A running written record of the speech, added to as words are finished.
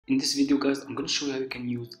In this video guys, I'm going to show you how you can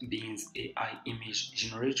use Bing's AI image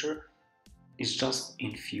generator. It's just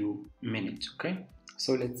in few minutes, okay?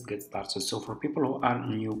 So let's get started. So for people who are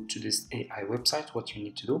new to this AI website, what you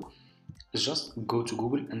need to do is just go to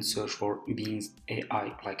Google and search for Bing's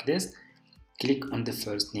AI like this. Click on the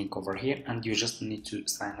first link over here and you just need to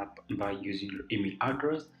sign up by using your email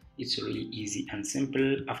address. It's really easy and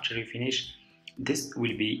simple. After you finish, this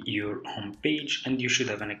will be your home page and you should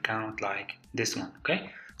have an account like this one, okay?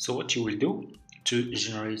 So what you will do to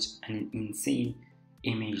generate an insane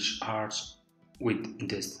image art with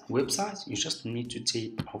this website, you just need to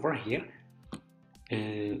take over here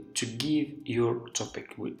to give your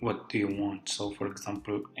topic what do you want. So for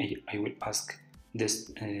example, I will ask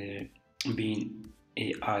this Bing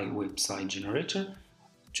AI website generator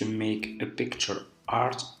to make a picture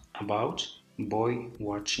art about boy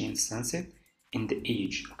watching sunset in the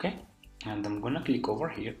age, okay? And I'm gonna click over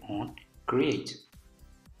here on create,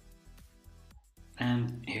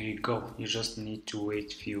 and here you go. You just need to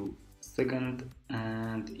wait few seconds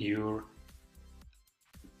and your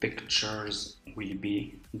pictures will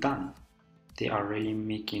be done. They are really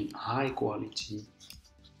making high quality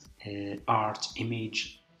art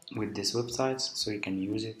image with this website, so you can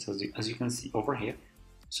use it as you can see over here.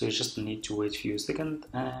 So you just need to wait few seconds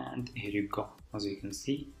and here you go. As you can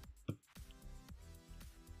see,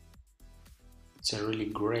 it's a really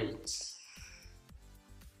great,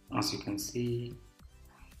 as you can see,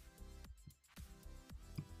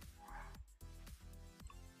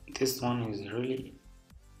 this one is really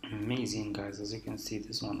amazing guys. As you can see,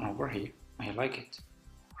 this one over here, I like it.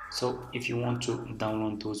 So if you want to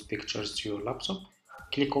download those pictures to your laptop,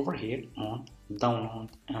 click over here on download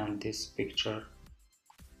and this picture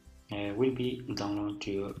will be downloaded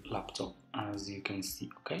to your laptop, as you can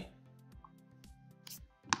see, okay,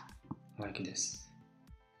 like this.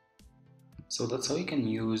 So that's how you can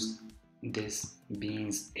use this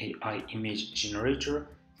Bing's AI image generator.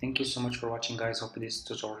 Thank you so much for watching guys. Hope this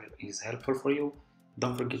tutorial is helpful for you.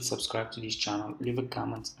 Don't forget to subscribe to this channel, leave a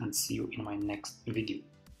comment, and see you in my next video.